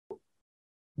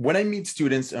when I meet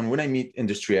students and when I meet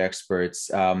industry experts,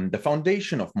 the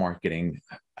foundation of marketing,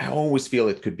 I always feel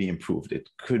it could be improved. It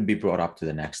could be brought up to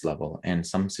the next level. In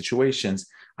some situations,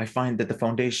 I find that the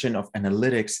foundation of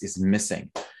analytics is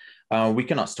missing. We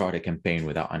cannot start a campaign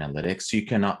without analytics. You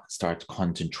cannot start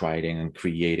content writing and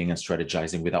creating and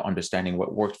strategizing without understanding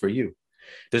what worked for you.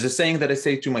 There's a saying that I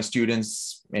say to my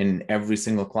students in every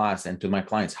single class and to my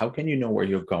clients: how can you know where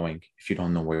you're going if you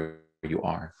don't know where you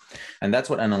are? And that's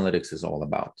what analytics is all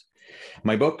about.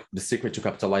 My book, The Secret to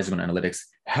Capitalizing on Analytics,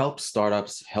 helps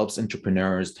startups, helps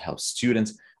entrepreneurs, helps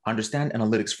students understand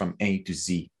analytics from A to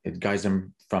Z. It guides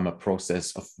them from a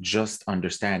process of just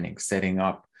understanding, setting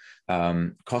up,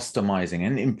 customizing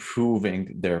and improving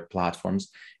their platforms.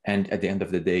 And at the end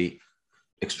of the day,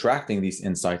 extracting these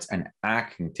insights and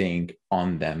acting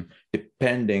on them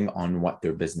depending on what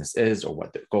their business is or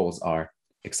what their goals are,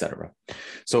 etc.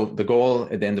 So the goal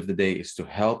at the end of the day is to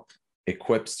help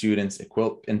equip students,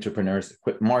 equip entrepreneurs,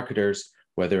 equip marketers,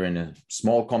 whether in a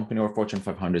small company or Fortune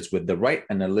 500s, with the right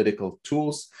analytical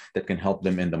tools that can help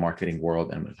them in the marketing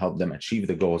world and help them achieve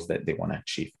the goals that they want to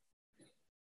achieve.